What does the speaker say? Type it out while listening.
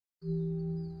Currently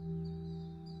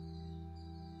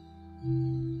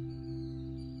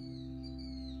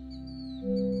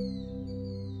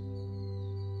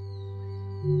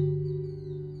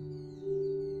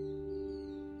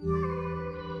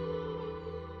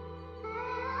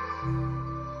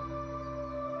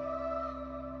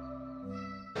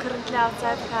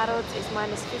outside Harrods is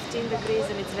minus 15 degrees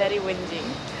and it's very windy.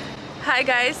 Hi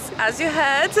guys, as you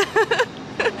heard,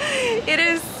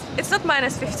 it's not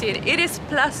minus 15, it is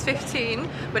plus 15,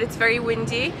 but it's very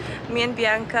windy. Me and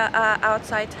Bianca are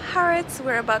outside Harrods.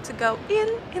 We're about to go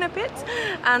in a bit,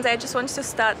 and I just wanted to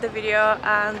start the video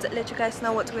and let you guys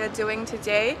know what we are doing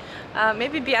today.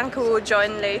 Maybe Bianca will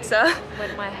join later.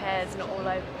 When my hair is not all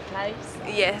over the place.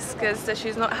 Yes, because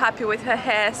she's not happy with her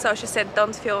hair, so she said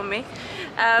don't film me.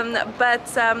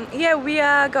 Yeah, we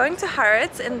are going to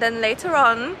Harrods, and then later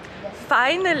on,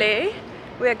 finally,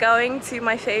 we are going to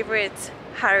my favorite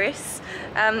Harris.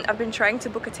 I've been trying to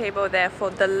book a table there for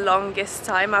the longest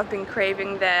time. I've been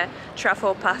craving their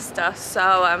truffle pasta,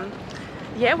 so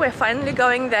yeah, we're finally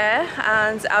going there,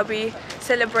 and I'll be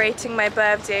celebrating my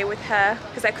birthday with her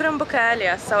because I couldn't book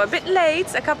earlier, so a bit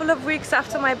late, a couple of weeks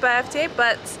after my birthday,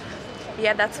 but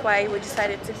yeah, that's why we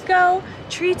decided to go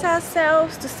treat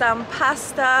ourselves to some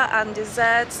pasta and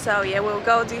dessert. So yeah, we'll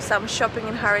go do some shopping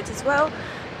in Harrods as well.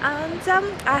 And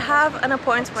I have an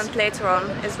appointment later on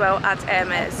as well at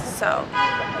Hermes, so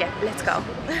yeah, let's go.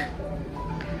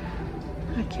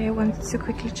 Okay, I wanted to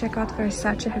quickly check out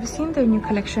Versace. Have you seen their new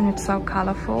collection? It's so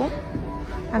colorful,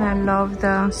 and I love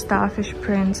the starfish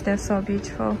prints, they're so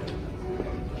beautiful.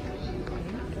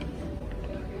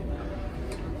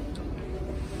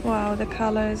 Wow, the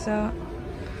colors are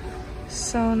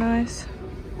so nice.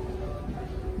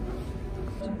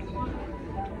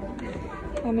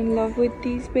 I'm in love with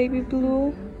these baby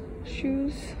blue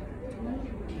shoes.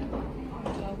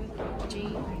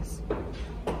 Jeans.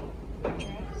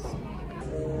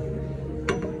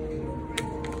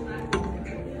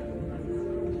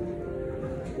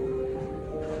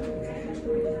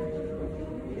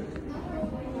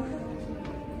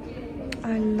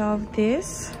 I love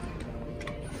this.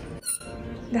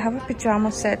 They have a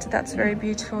pajama set that's very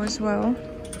beautiful as well.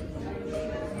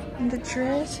 And the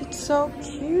dress, it's so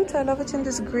cute. I love it in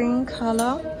this green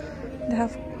color. They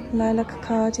have lilac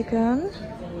cardigan.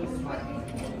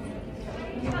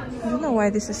 I don't know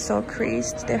why this is so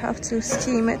creased. They have to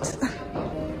steam it.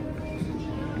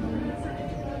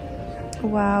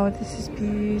 Wow, this is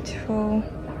beautiful.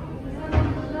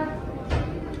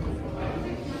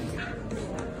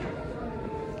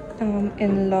 I'm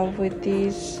in love with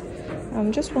these.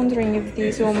 I'm just wondering if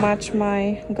these will match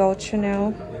my gold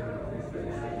Chanel.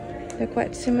 They're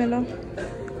quite similar.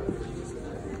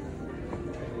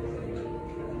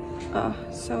 Oh,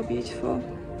 so beautiful.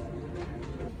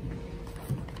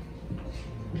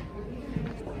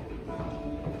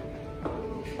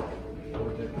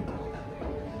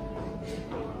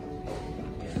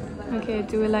 Okay,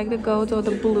 do we like the gold or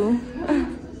the blue?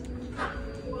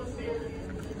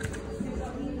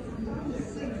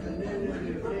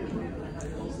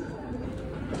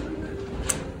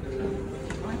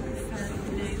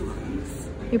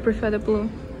 You prefer the blue?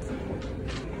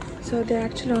 So they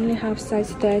actually only have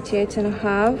size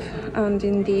 38.5, and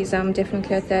in these I'm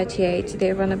definitely a 38.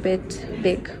 They run a bit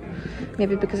big,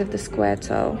 maybe because of the square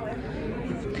toe.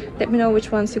 Let me know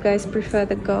which ones you guys prefer,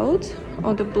 the gold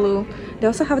or the blue. They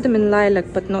also have them in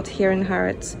lilac, but not here in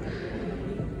Harrods.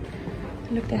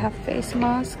 Look, they have face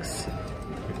masks.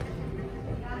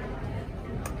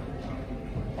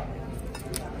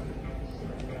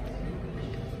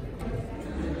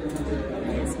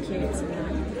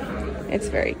 It's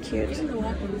very cute. It's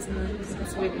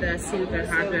with the silver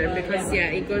hardware because yeah,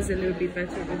 it goes a little bit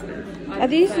better with the. Are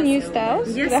these new styles?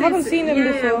 Yes, I haven't seen them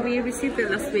before. Yeah, we received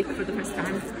it last week for the first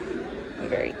time.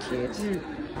 Very cute.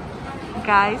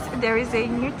 Guys, there is a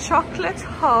new chocolate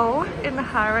hole in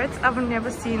Harrods. I've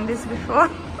never seen this before.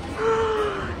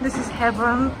 This is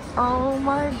heaven. Oh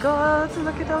my god,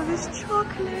 look at all this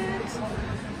chocolate.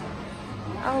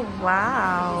 Oh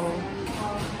wow.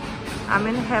 I'm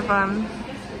in heaven.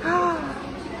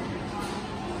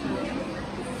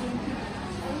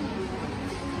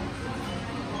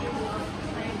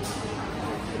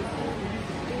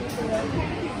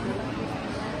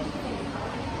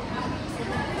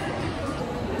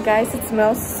 Guys, it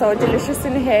smells so delicious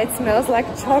in here. It smells like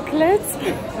chocolate.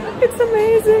 It's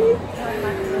amazing.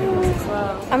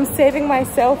 I'm saving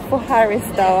myself for Harris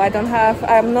though.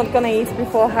 I'm not gonna eat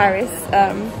before Harris.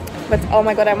 But oh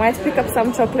my god, I might pick up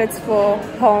some chocolates for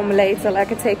home later, like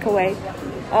a takeaway.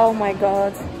 Oh my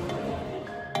god.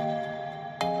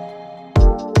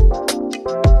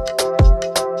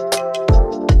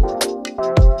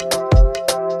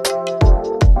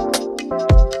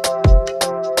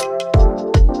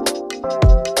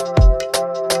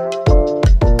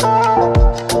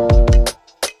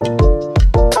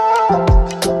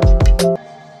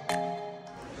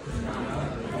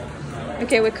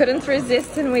 Okay, we couldn't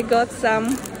resist and we got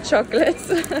some chocolates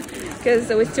because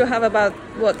we still have about,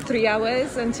 what, 3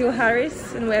 hours until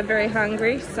Harris and we're very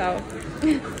hungry, so...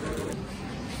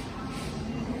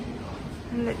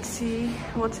 Let's see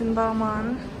what's in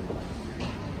Balmain.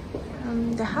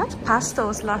 They had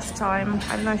pastels last time.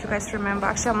 I don't know if you guys remember.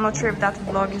 Actually, I'm not sure if that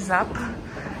vlog is up.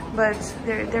 But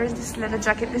there is this leather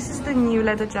jacket. This is the new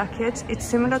leather jacket. It's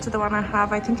similar to the one I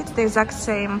have. I think it's the exact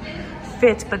same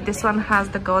fit, but this one has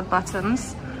the gold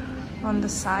buttons on the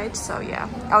side. So yeah,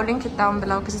 I'll link it down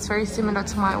below because it's very similar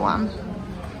to my one.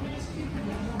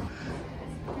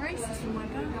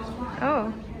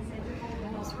 Oh,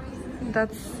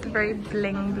 that's very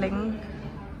bling bling.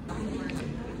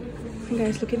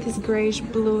 Guys, look at this grayish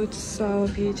blue. It's so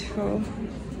beautiful.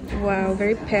 Wow,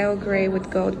 very pale gray with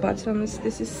gold buttons.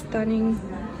 This is stunning.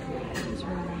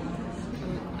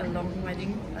 A long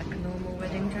wedding, like a normal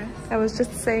wedding dress. I was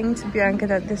just saying to Bianca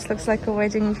that this looks like a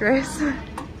wedding dress.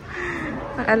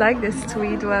 I like this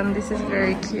tweed one. This is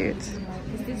very cute.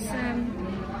 Is this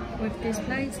with these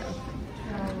plates?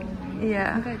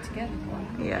 Yeah. Go together.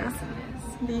 Yeah.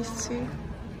 These two.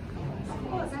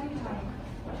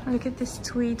 Look at this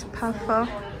tweed puffer.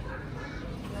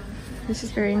 This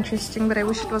is very interesting, but I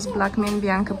wish it was black. Me and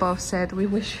Bianca both said we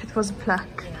wish it was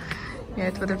black. Yeah,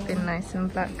 it would have been nice in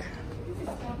black.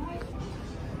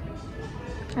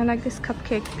 I like this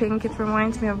cupcake pink. It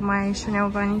reminds me of my Chanel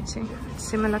Vanity.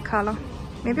 Similar color.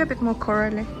 Maybe a bit more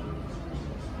corally.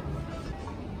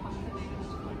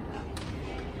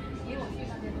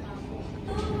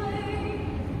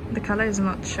 The color is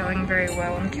not showing very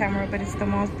well on camera, but it's the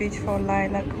most beautiful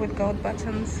lilac with gold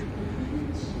buttons.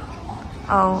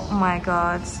 Oh my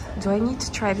god, do I need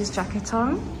to try this jacket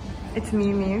on? It's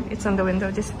Miu Miu, it's on the window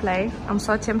display. I'm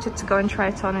so tempted to go and try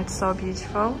it on, it's so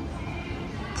beautiful.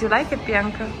 Do you like it,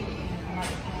 Bianca?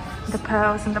 The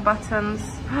pearls and the buttons.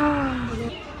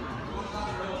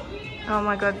 Oh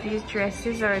my god, these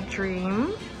dresses are a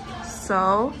dream.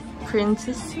 So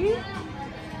princessy.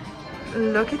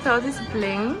 Look at all this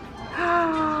bling.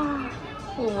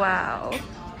 Wow.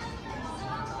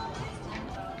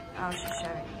 Oh, she's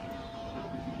showing.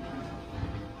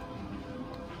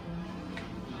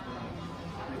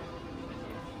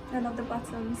 I love the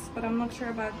buttons, but I'm not sure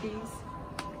about these.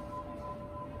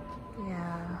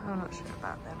 Yeah, I'm not sure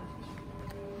about them.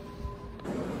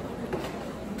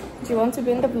 Do you want to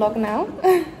be in the vlog now?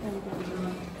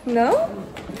 No?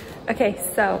 Okay,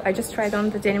 so I just tried on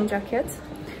the denim jacket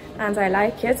and I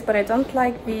like it, but I don't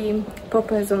like the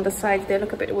poppers on the side. They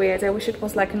look a bit weird. I wish it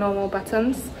was like normal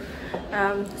buttons.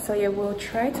 So yeah, we'll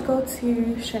try to go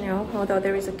to Chanel, although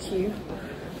there is a queue.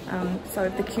 So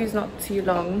if the queue is not too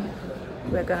long,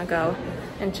 we're gonna go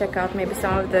and check out maybe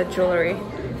some of the jewelry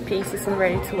pieces and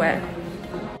ready to wear.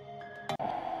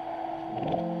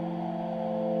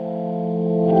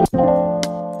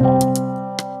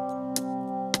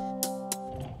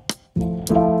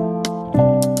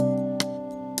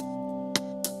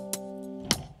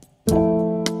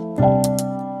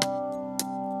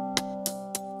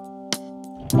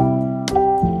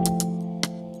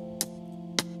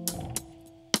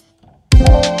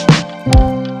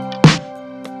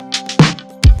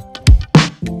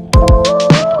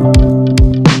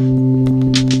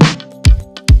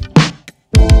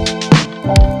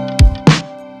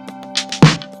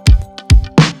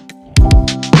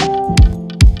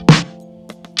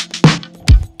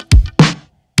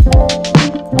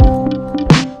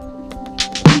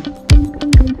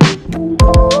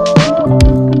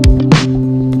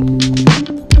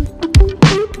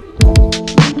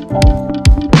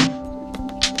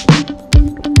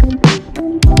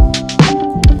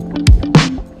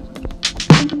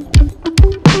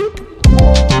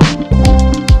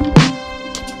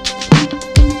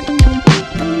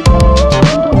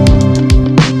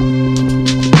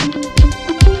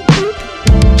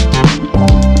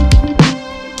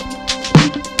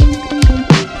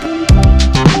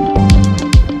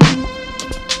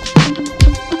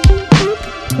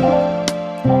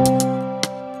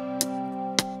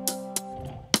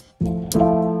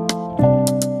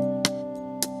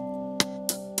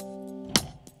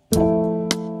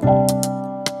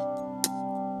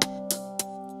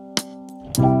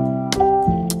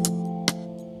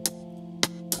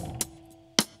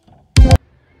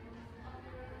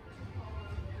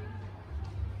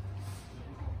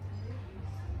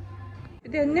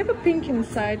 They're never pink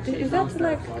inside. Is that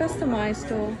like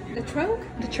customized or? The trunk?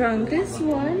 The trunk. This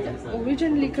one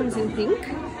originally comes in pink.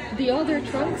 The other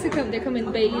trunks, they come in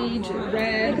beige,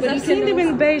 red. But I've seen them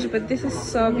in beige, but this is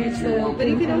so beautiful. But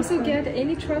you can also get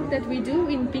any trunk that we do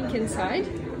in pink inside.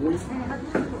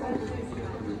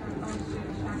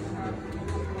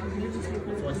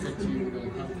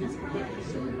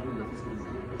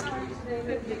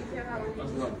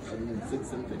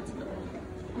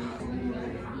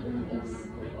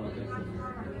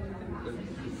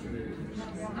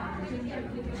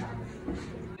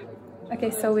 Okay,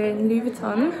 so we're in Louis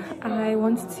Vuitton. I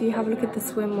wanted to have a look at the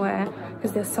swimwear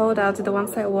because they're sold out. The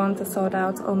ones I want are sold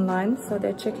out online, so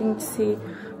they're checking to see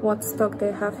what stock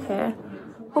they have here.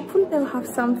 Hopefully they'll have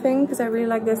something because I really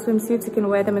like their swimsuits. You can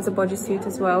wear them as a bodysuit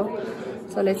as well.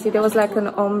 So let's see. There was like an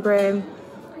ombre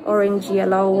orange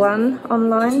yellow one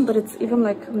online, but it's even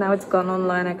like now it's gone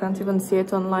online. I can't even see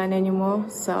it online anymore.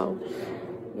 So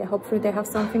yeah, hopefully they have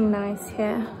something nice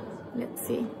here. Let's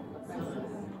see.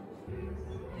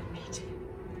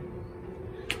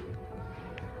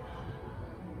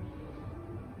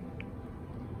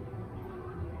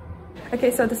 Okay,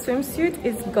 so the swimsuit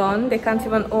is gone. They can't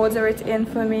even order it in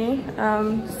for me.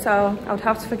 So I would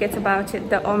have to forget about it.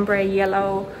 The ombre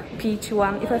yellow peach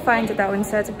one. If I find it, I'll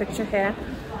insert a picture here.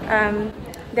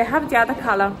 They have the other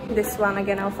color. This one,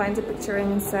 again, I'll find a picture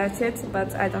and insert it,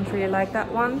 but I don't really like that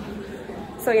one.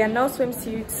 So yeah, no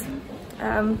swimsuits.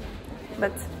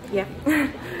 But yeah,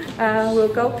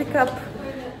 we'll go pick up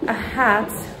a hat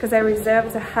because I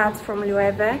reserved a hat from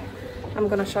Loewe. I'm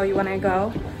gonna show you when I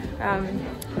go.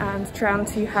 And try on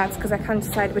 2 hats because I can't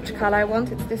decide which color I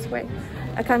want. It's this way.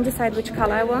 I can't decide which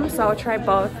color I want, so I'll try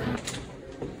both.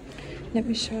 Let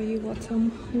me show you what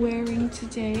I'm wearing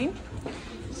today.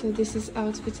 So this is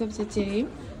outfit of the day.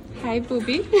 Hi,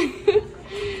 Booby.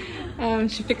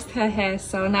 She fixed her hair,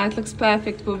 so now it looks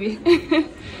perfect, Booby.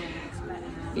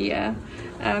 Yeah.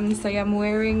 So yeah, I'm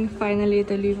wearing finally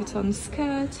the Louis Vuitton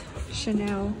skirt,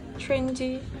 Chanel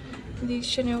trendy, these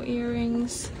Chanel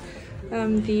earrings.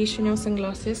 The Chanel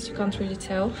sunglasses, you can't really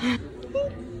tell.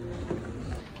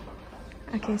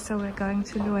 Okay, so we're going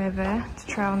to Loewe to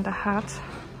try on the hat.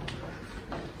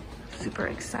 Super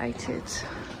excited.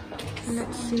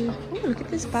 Let's see. Oh, look at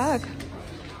this bag.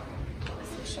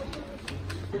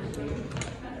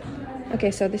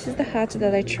 Okay, so this is the hat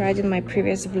that I tried in my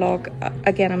previous vlog.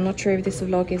 Again, I'm not sure if this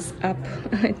vlog is up.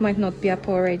 It might not be up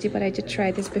already, but I did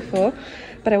try this before.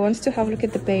 But I wanted to have a look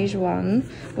at the beige one,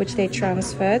 which they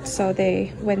transferred. So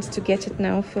they went to get it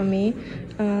now for me.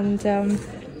 And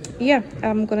yeah,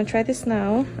 I'm gonna try this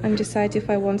now and decide if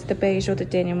I want the beige or the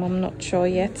denim. I'm not sure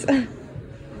yet. So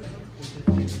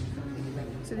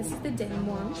this is the denim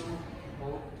one.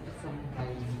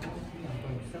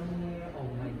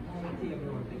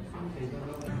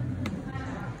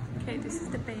 Okay, this is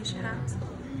the beige hat.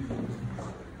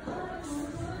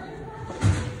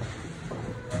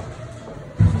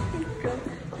 Good.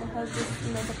 It has this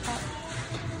leather cap.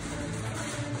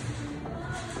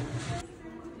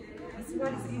 This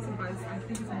one is easy, but I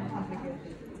think it's more complicated.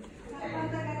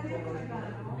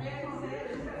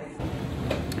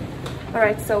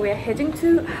 Alright, so we're heading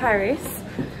to Hermes.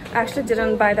 I actually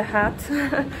didn't buy the hat.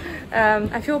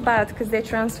 I feel bad because they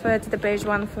transferred the beige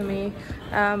one for me,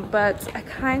 but I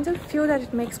kind of feel that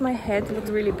it makes my head look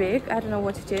really big. I don't know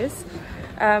what it is,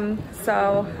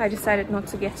 so I decided not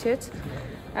to get it.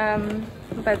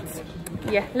 But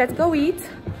yeah, let's go eat.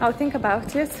 I'll think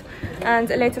about it, and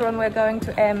later on we're going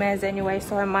to Hermes anyway,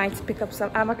 so I might pick up some.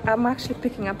 I'm actually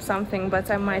picking up something, but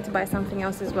I might buy something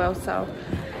else as well. So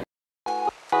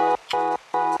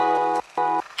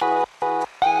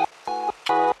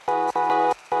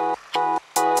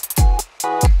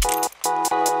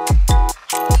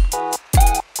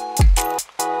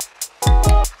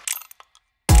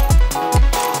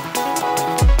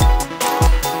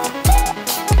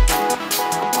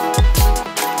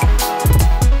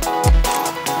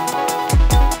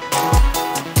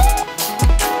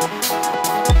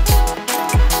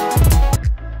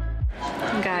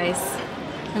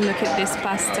look at this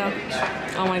pasta.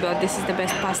 Oh my god, this is the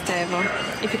best pasta ever.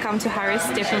 If you come to Hermes,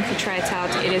 definitely try it out.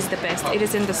 It is the best. It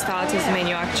is in the starters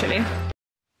menu actually.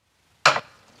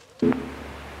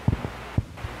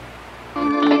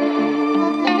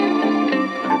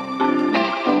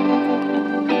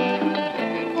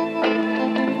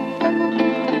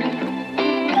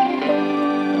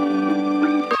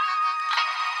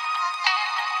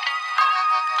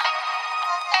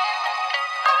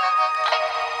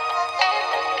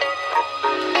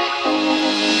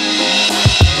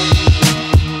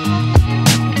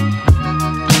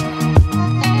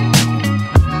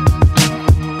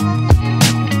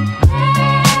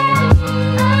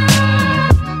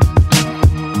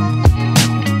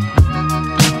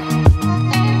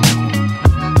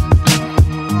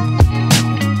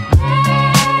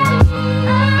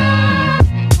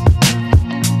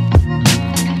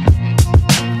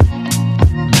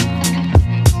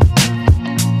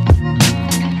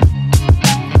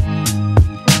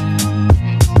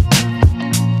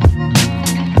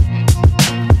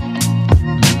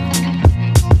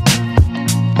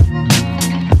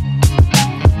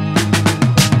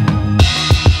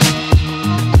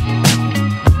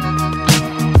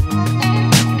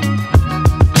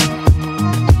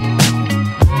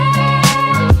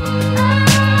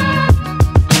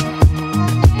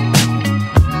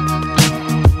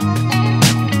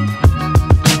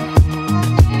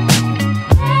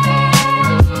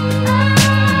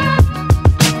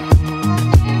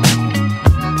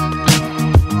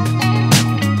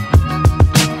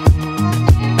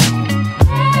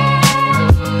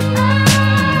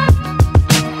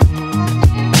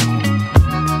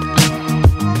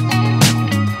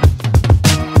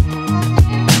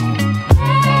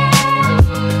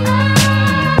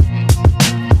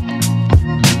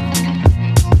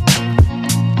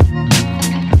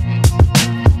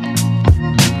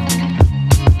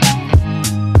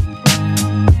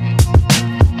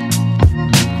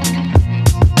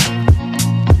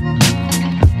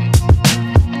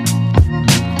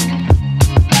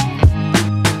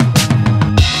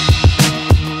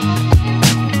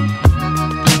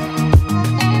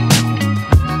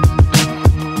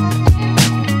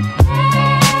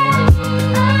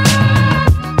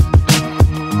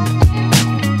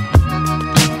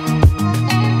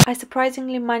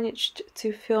 surprisingly managed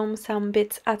to film some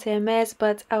bits at Hermes,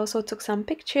 but I also took some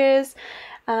pictures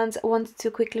and wanted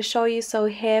to quickly show you. So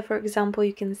here, for example,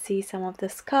 you can see some of the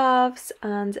scarves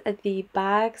and the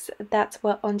bags that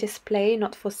were on display,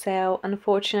 not for sale,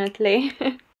 unfortunately.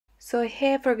 So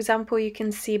here, for example, you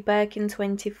can see Birkin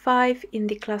 25 in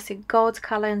the classic gold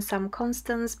color and some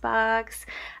Constance bags,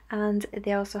 and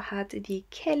they also had the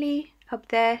Kelly up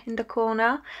there in the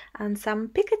corner and some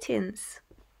Pickertons.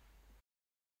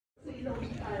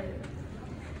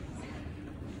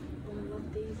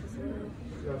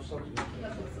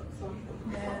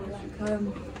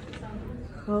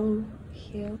 Whole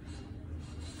heel.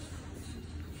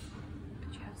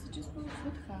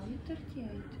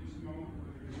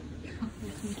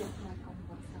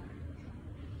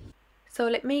 So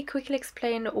let me quickly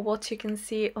explain what you can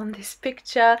see on this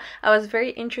picture. I was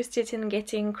very interested in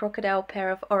getting crocodile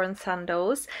pair of orange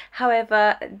sandals.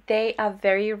 However, they are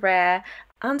very rare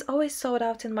and always sold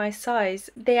out in my size.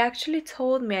 They actually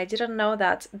told me, I didn't know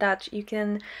that you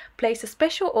can place a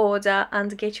special order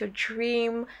and get your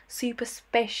dream super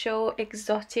special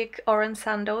exotic orange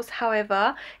sandals.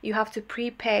 However, you have to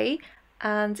prepay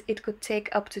and it could take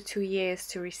up to 2 years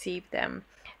to receive them.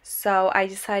 So I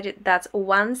decided that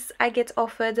once I get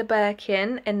offered a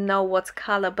Birkin and know what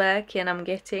color Birkin I'm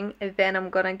getting, then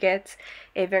I'm gonna get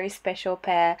a very special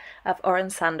pair of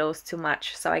orange sandals to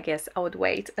match. So I guess I would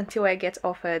wait until I get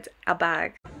offered a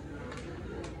bag.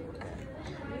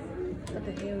 But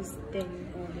the heels, then you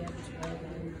won't be able to wear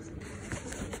those.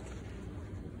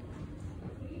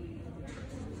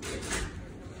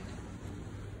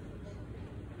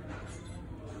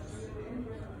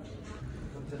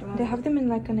 They have them in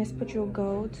like an espadrille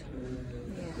gold.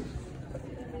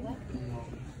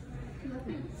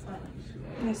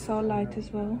 They're so light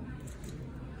as well.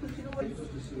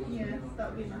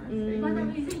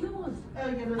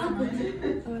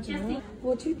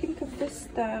 What do you think of this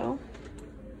style?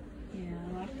 Yeah,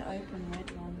 I like the open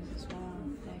red ones as well.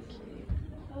 They're cute.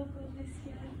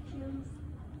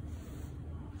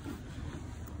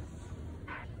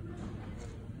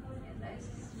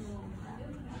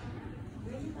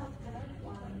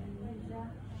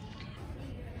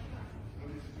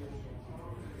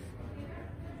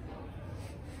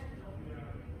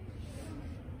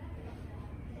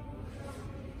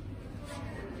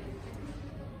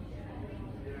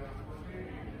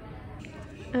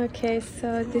 Okay,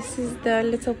 so this is the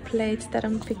little plate that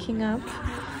I'm picking up.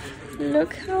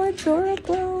 Look how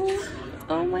adorable.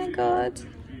 Oh my god.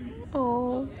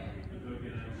 Oh.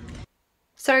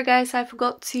 Sorry guys, I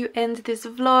forgot to end this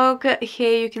vlog.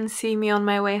 Here you can see me on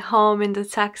my way home in the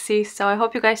taxi. So I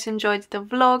hope you guys enjoyed the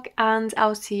vlog and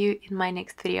I'll see you in my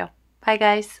next video. Bye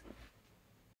guys.